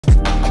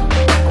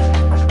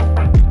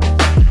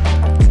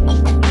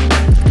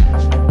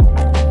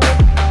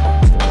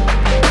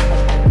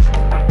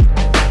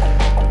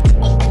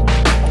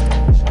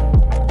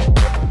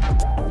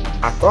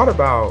thought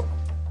about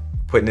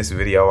putting this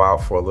video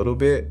out for a little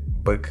bit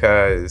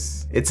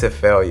because it's a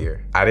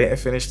failure. I didn't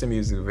finish the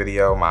music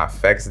video, my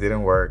effects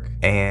didn't work,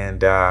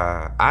 and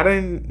I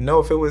didn't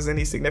know if it was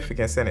any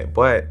significance in it,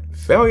 but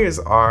failures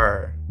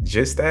are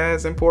just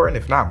as important,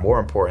 if not more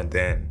important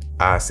than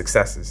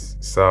successes.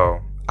 So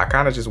I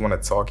kind of just want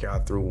to talk y'all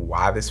through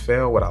why this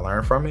failed, what I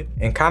learned from it,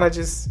 and kind of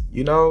just,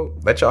 you know,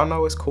 let y'all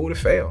know it's cool to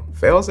fail.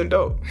 Fails are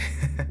dope.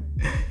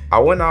 I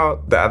went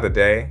out the other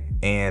day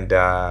and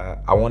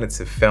I wanted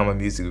to film a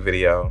music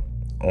video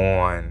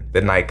on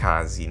the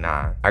Nikon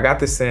Z9. I got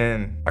this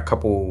in a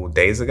couple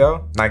days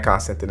ago. Nikon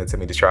sent it to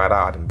me to try it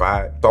out. I didn't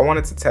buy it. So I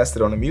wanted to test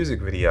it on a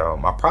music video.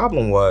 My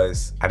problem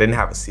was I didn't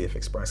have a CF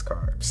Express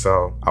card.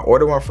 So I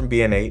ordered one from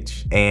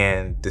B&H,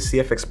 and the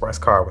CF Express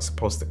card was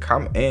supposed to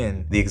come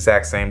in the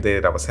exact same day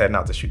that I was heading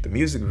out to shoot the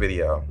music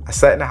video. I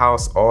sat in the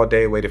house all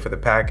day waiting for the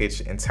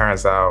package, and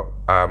turns out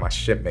my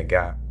shipment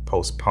got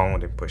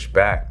postponed and pushed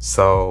back.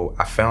 So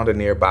I found a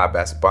nearby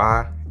Best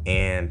Buy,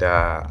 and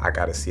I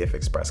got a CF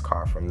Express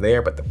card from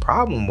there. But the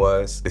problem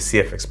was the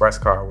CF Express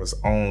card was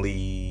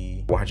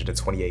only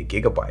 128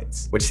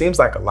 gigabytes, which seems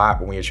like a lot,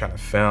 but when you're trying to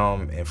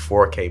film in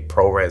 4K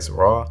ProRes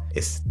RAW,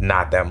 it's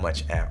not that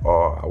much at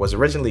all. I was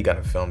originally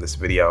gonna film this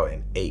video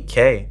in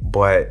 8K,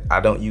 but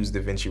I don't use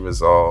DaVinci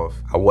Resolve.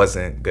 I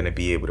wasn't gonna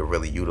be able to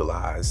really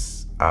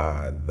utilize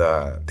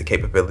the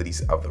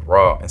capabilities of the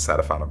RAW inside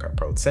of Final Cut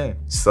Pro 10.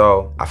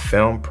 So I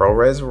filmed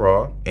ProRes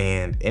RAW,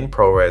 and in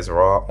ProRes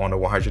RAW on a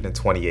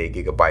 128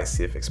 gigabyte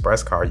CF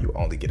Express card, you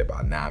only get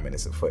about 9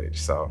 minutes of footage.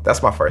 So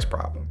that's my first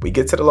problem. We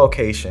get to the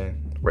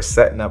location, we're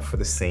setting up for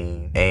the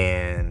scene,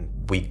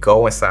 and we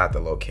go inside the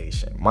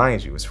location.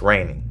 Mind you, it's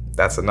raining.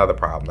 That's another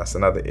problem. That's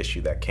another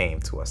issue that came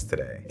to us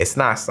today. It's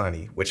not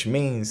sunny, which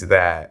means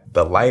that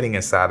the lighting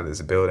inside of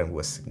this building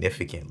was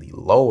significantly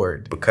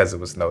lowered because there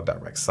was no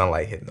direct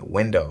sunlight hitting the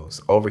windows.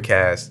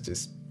 Overcast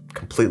just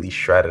completely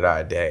shredded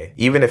our day.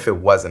 Even if it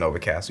wasn't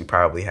overcast, we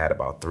probably had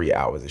about 3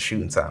 hours of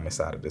shooting time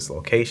inside of this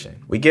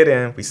location. We get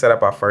in, we set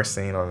up our first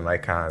scene on the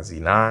Nikon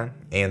Z9,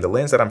 and the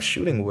lens that I'm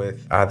shooting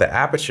with, the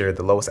aperture,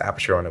 the lowest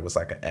aperture on it was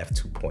like a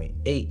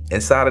f2.8.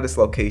 Inside of this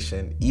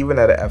location, even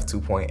at a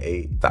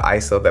f2.8, the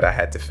ISO that I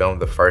had to film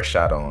the first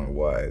shot on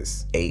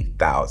was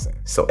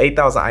 8,000. So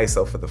 8,000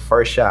 ISO for the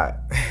first shot.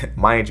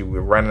 Mind you,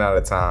 we're running out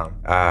of time,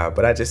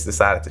 but I just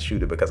decided to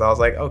shoot it because I was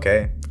like,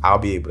 okay, I'll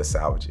be able to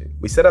salvage it.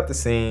 We set up the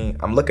scene.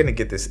 I'm looking to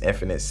get this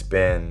infinite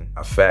spin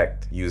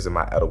effect using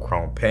my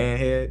Edelchrome pan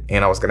head,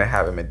 and I was gonna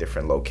have him in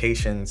different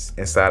locations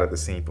inside of the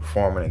scene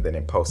performing, and then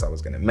in post I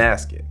was gonna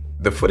mask it.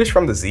 The footage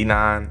from the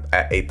Z9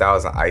 at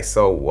 8,000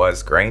 ISO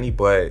was grainy,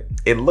 but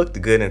it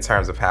looked good in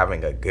terms of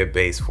having a good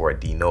base for a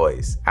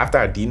denoise. After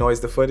I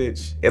denoised the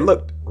footage, it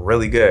looked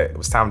really good. It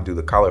was time to do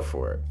the color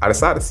for it. I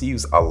decided to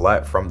use a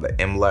LUT from the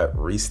MLUT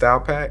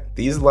Restyle Pack.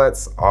 These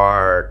LUTs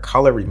are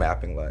color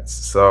remapping LUTs.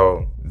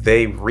 So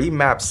they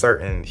remap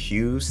certain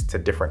hues to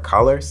different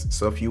colors.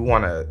 So if you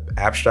want an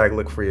abstract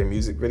look for your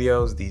music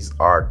videos, these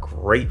are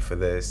great for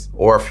this.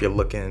 Or if you're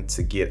looking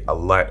to get a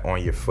LUT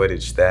on your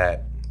footage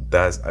that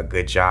does a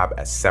good job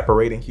at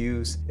separating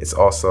hues, it's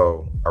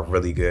also a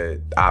really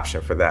good option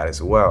for that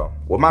as well.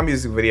 With my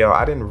music video,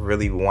 I didn't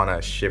really want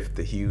to shift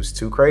the hues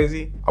too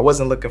crazy. I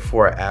wasn't looking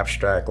for an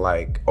abstract,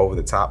 like over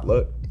the top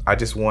look. I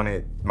just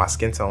wanted my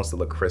skin tones to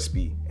look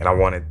crispy, and I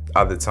wanted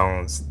other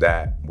tones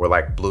that were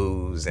like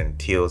blues and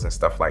teals and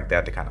stuff like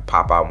that to kind of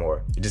pop out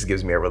more. It just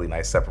gives me a really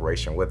nice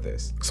separation with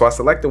this. So I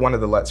selected one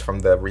of the LUTs from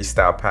the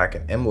Restyle Pack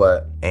and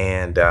MLUT,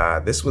 and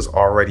this was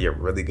already a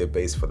really good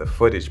base for the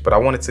footage, but I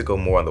wanted to go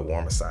more on the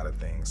warmer side of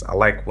things. I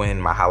like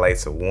when my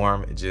highlights are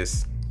warm. It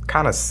just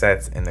kind of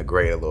sets in the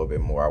gray a little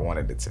bit more. I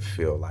wanted it to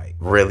feel like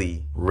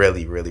really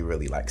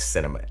like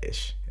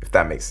cinema-ish, if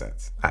that makes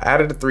sense. I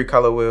added the 3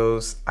 color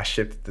wheels. I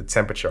shifted the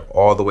temperature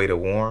all the way to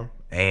warm,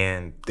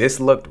 and this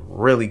looked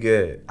really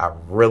good. I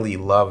really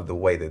love the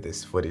way that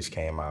this footage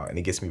came out, and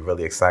it gets me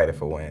really excited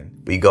for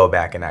when we go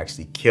back and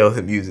actually kill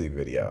the music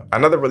video.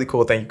 Another really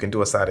cool thing you can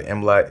do inside of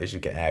MLUT is you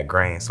can add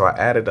grain. So I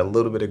added a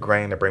little bit of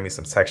grain to bring me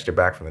some texture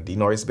back from the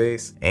denoise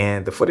base,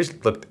 and the footage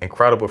looked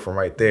incredible from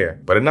right there.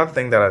 But another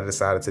thing that I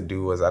decided to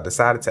do was I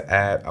decided to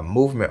add a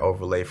movement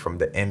overlay from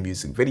the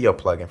M-Music Video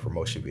plugin for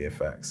Motion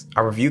VFX.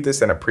 I reviewed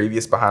this in a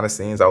previous behind the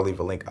scenes. I'll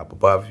leave a link up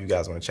above if you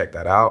guys want to check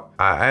that out.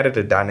 I added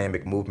a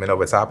dynamic movement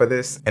over top of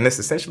this, and this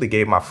essentially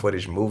gave my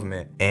footage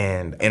movement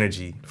and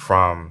energy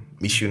from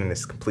me shooting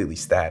this completely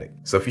static.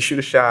 So if you shoot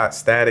a shot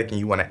static and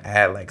you want to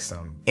add like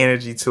some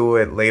energy to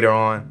it later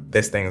on,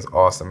 this thing is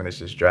awesome, and it's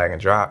just drag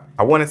and drop.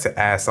 I wanted to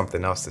add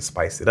something else to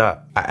spice it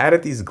up. I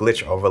added these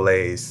glitch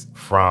overlays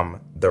from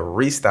the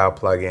Restyle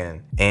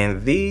plugin,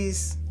 and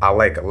these I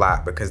like a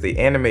lot because they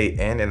animate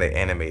in and they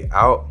animate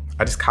out.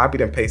 I just copied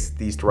and pasted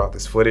these throughout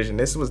this footage, and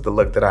this was the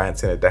look that I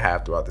intended to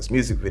have throughout this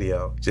music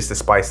video, just to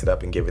spice it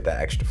up and give it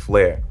that extra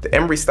flair. The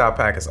M Restyle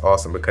Pack is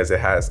awesome because it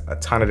has a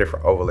ton of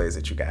different overlays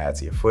that you can add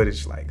to your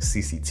footage, like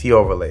CCT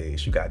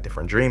overlays, you got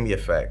different dreamy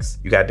effects,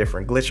 you got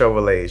different glitch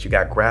overlays, you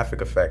got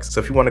graphic effects. So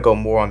if you want to go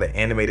more on the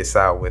animated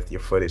side with your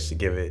footage to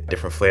give it a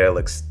different flair that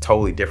looks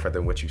totally different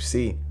than what you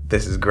see,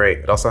 this is great.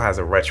 It also has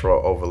a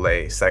retro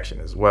overlay section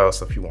as well.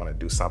 So if you want to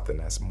do something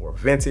that's more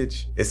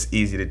vintage, it's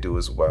easy to do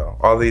as well.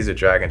 All these are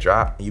drag and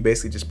drop. And you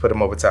basically just put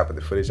them over top of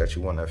the footage that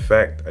you want to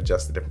affect,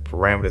 adjust the different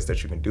parameters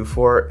that you can do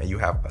for it, and you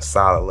have a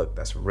solid look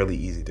that's really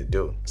easy to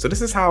do. So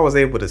this is how I was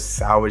able to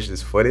salvage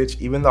this footage,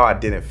 even though I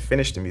didn't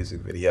finish the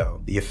music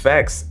video. The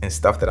effects and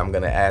stuff that I'm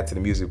gonna add to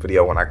the music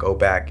video when I go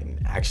back and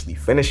actually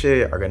finish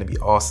it are gonna be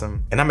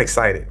awesome. And I'm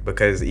excited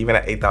because even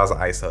at 8000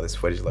 ISO, this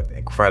footage looked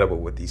incredible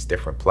with these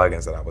different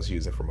plugins that I was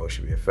using for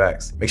Motion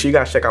VFX. Make sure you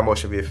guys check out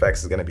Motion VFX.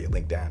 There's gonna be a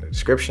link down in the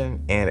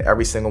description. And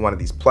every single one of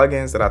these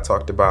plugins that I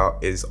talked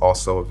about is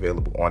also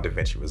available on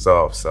DaVinci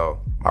Resolve. So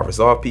my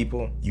Resolve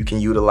people, you can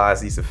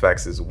utilize these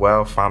effects as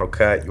well. Final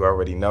Cut, you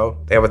already know.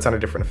 They have a ton of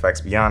different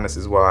effects beyond this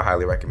as well. I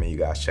highly recommend you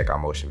guys check out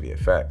Motion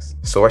VFX.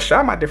 So I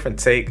shot my different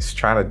takes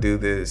trying to do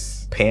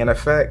this pan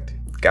effect.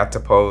 Got to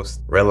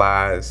post,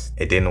 realized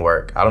it didn't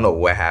work. I don't know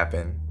what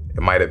happened.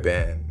 It might have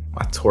been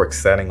my torque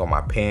setting on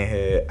my pan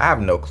head. I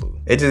have no clue.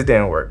 It just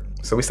didn't work.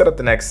 So we set up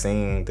the next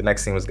scene. The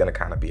next scene was gonna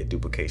kind of be a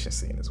duplication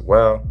scene as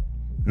well.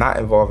 Not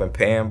involving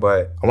pan,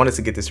 but I wanted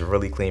to get this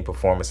really clean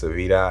performance of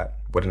VDOT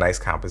with a nice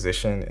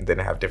composition and then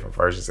have different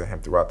versions of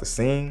him throughout the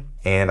scene.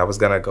 And I was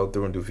gonna go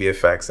through and do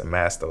VFX and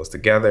mask those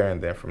together.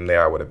 And then from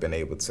there, I would have been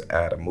able to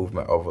add a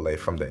movement overlay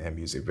from the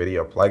in-music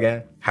video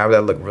plugin. Have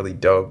that look really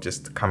dope,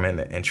 just to come in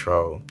the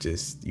intro,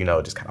 just, you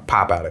know, just kind of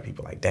pop out at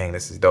people like, dang,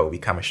 this is dope. We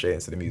coming straight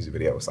into the music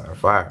video with something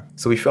fire.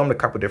 So we filmed a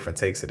couple different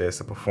takes of this,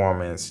 a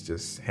performance,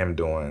 just him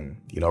doing,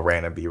 you know,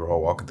 random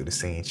B-roll, walking through the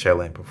scene,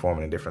 chilling,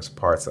 performing in different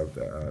parts of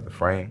the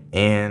frame.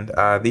 And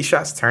these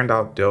shots turned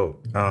out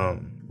dope.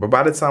 But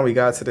by the time we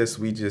got to this,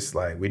 we're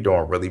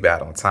doing really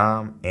bad on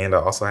time. And I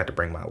also had to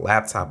bring my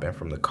laptop in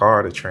from the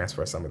car to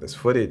transfer some of this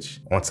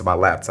footage onto my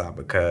laptop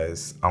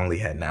because I only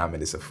had 9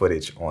 minutes of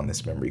footage on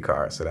this memory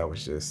card. So that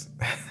was just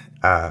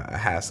a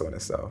hassle in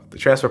itself. The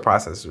transfer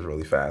process was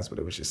really fast, but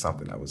it was just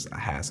something that was a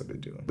hassle to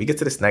do. We get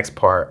to this next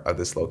part of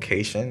this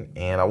location,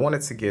 and I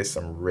wanted to get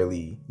some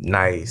really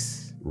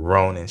nice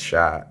Ronin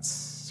shots,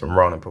 some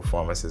Ronin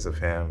performances of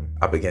him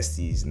up against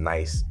these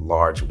nice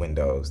large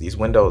windows. These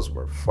windows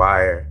were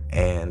fire,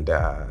 and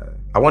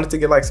I wanted to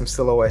get like some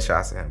silhouette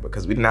shots of him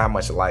because we didn't have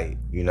much light.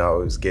 You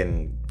know, it was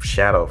getting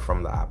shadow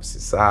from the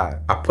opposite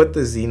side. I put the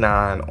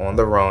Z9 on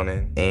the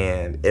Ronin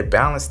and it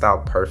balanced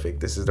out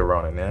perfect. This is the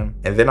Ronin M.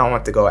 And then I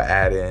want to go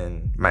add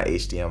in my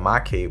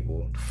HDMI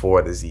cable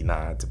for the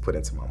Z9 to put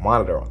into my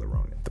monitor on the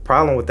Ronin. The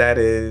problem with that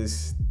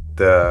is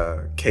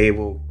the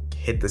cable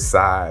hit the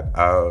side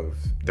of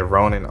the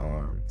Ronin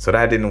arm. So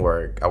that didn't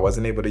work. I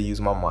wasn't able to use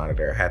my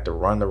monitor. I had to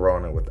run the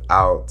Ronin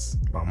without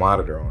my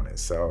monitor on it.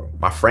 So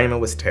my framing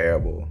was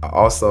terrible. I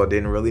also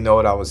didn't really know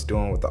what I was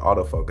doing with the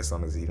autofocus on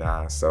the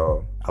Z9.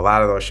 So a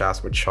lot of those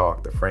shots were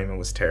chalk. The framing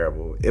was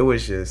terrible. It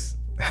was just,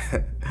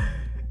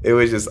 it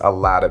was just a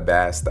lot of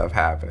bad stuff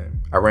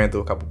happening. I ran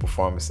through a couple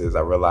performances.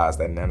 I realized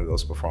that none of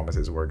those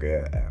performances were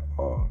good at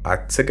all. I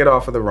took it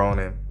off of the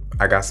Ronin.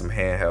 I got some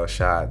handheld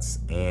shots,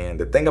 and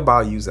the thing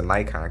about using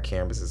Nikon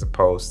cameras as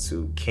opposed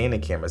to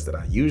Canon cameras that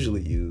I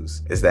usually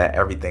use is that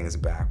everything is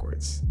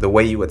backwards. The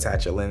way you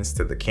attach a lens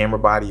to the camera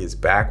body is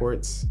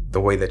backwards.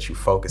 The way that you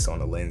focus on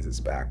the lens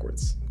is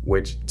backwards,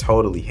 which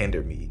totally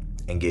hindered me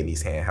in getting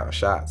these handheld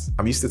shots.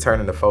 I'm used to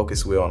turning the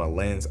focus wheel on a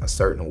lens a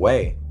certain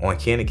way on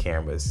Canon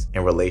cameras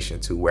in relation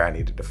to where I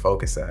needed to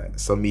focus at.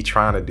 So me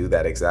trying to do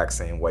that exact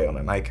same way on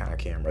a Nikon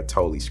camera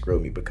totally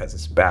screwed me because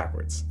it's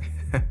backwards.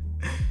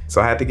 So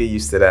I had to get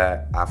used to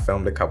that. I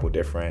filmed a couple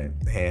different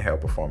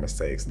handheld performance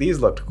takes. These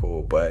looked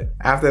cool, but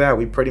after that,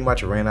 we pretty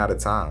much ran out of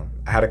time.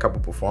 I had a couple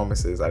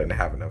performances. I didn't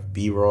have enough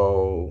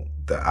B-roll.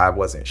 I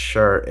wasn't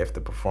sure if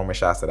the performance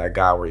shots that I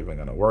got were even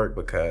gonna work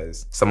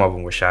because some of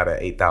them were shot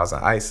at 8000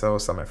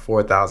 ISO, some at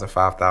 4000,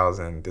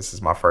 5000. This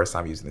is my first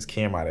time using this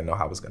camera. I didn't know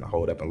how it was gonna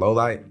hold up in low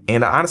light.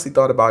 And I honestly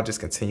thought about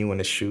just continuing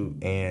to shoot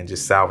and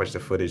just salvage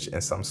the footage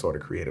in some sort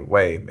of creative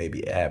way.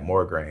 Maybe add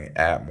more grain,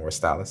 add more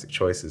stylistic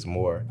choices,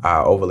 more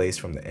overlays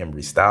from the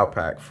Embry style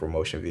pack for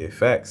Motion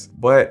VFX.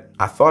 But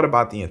I thought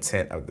about the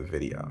intent of the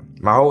video.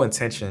 My whole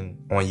intention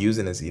on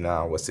using the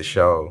Z9 was to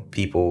show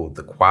people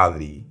the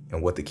quality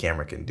and what the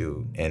camera can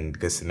do in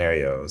good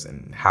scenarios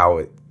and how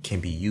it can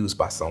be used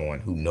by someone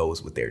who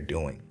knows what they're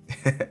doing.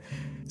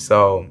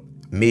 So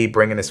me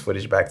bringing this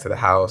footage back to the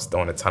house,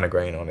 throwing a ton of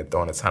grain on it,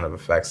 throwing a ton of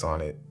effects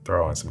on it,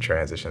 throwing some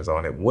transitions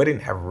on it,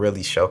 wouldn't have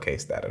really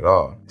showcased that at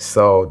all.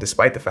 So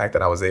despite the fact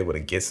that I was able to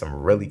get some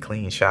really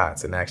clean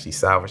shots and actually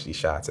salvage these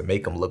shots and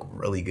make them look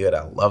really good,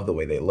 I love the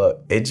way they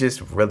look, it just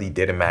really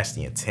didn't match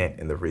the intent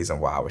and the reason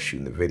why I was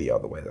shooting the video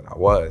the way that I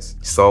was.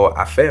 So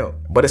I failed.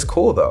 But it's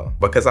cool though,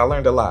 because I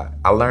learned a lot.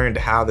 I learned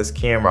how this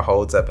camera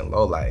holds up in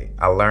low light.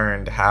 I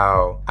learned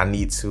how I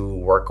need to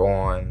work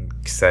on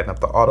setting up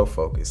the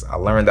autofocus. I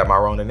learned that my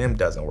Ronin M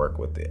doesn't work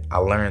with it. I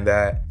learned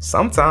that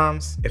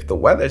sometimes if the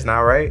weather's not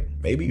right,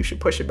 maybe you should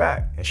push it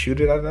back and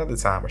shoot it at another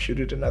time or shoot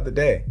it another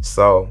day.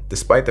 So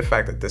despite the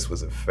fact that this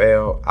was a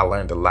fail, I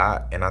learned a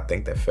lot, and I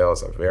think that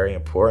fails are very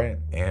important.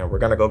 And we're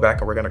gonna go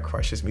back and we're gonna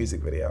crush this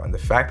music video. And the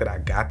fact that I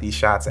got these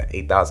shots at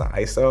 8000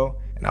 ISO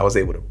and I was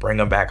able to bring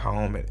them back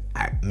home and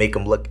make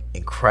them look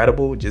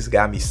incredible, just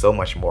got me so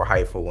much more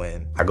hype for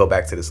when I go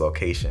back to this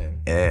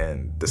location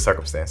and the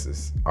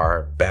circumstances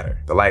are better.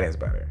 The lighting's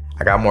better.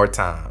 I got more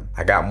time.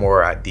 I got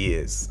more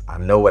ideas. I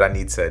know what I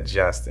need to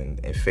adjust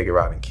and figure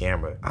out in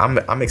camera.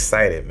 I'm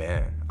excited,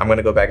 man. I'm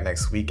gonna go back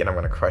next week and I'm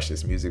gonna crush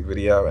this music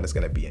video, and it's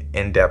gonna be an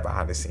in-depth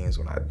behind the scenes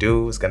when I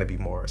do. It's gonna be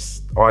more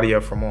audio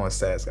from on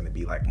set. It's gonna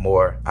be like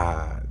more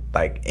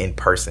like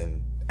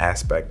in-person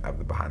aspect of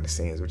the behind the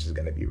scenes, which is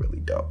gonna be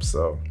really dope.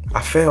 So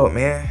I failed,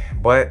 man,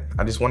 but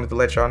I just wanted to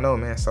let y'all know,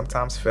 man,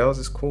 sometimes fails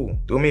is cool.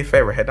 Do me a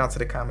favor, head down to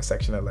the comment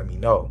section and let me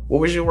know. What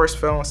was your worst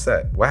fail on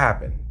set? What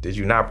happened? Did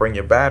you not bring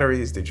your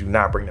batteries? Did you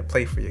not bring the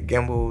plate for your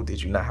gimbal?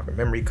 Did you not have a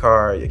memory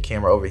card? Your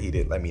camera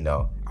overheated? Let me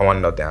know. I want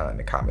to know down in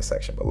the comment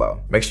section below.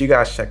 Make sure you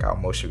guys check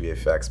out Motion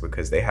VFX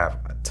because they have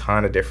a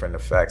ton of different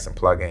effects and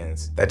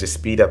plugins that just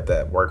speed up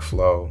that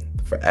workflow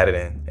for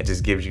editing. It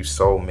just gives you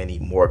so many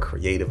more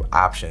creative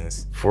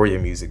options for your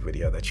music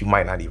video that you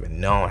might not even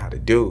know how to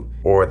do,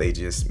 or they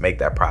just make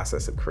that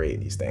process of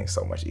creating these things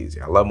so much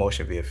easier. I love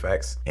Motion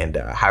VFX and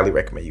I highly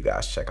recommend you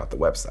guys check out the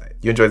website. If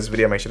you enjoyed this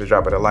video, make sure to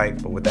drop it a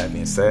like. But with that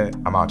being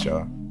said, I'm out,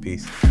 y'all.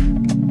 Peace.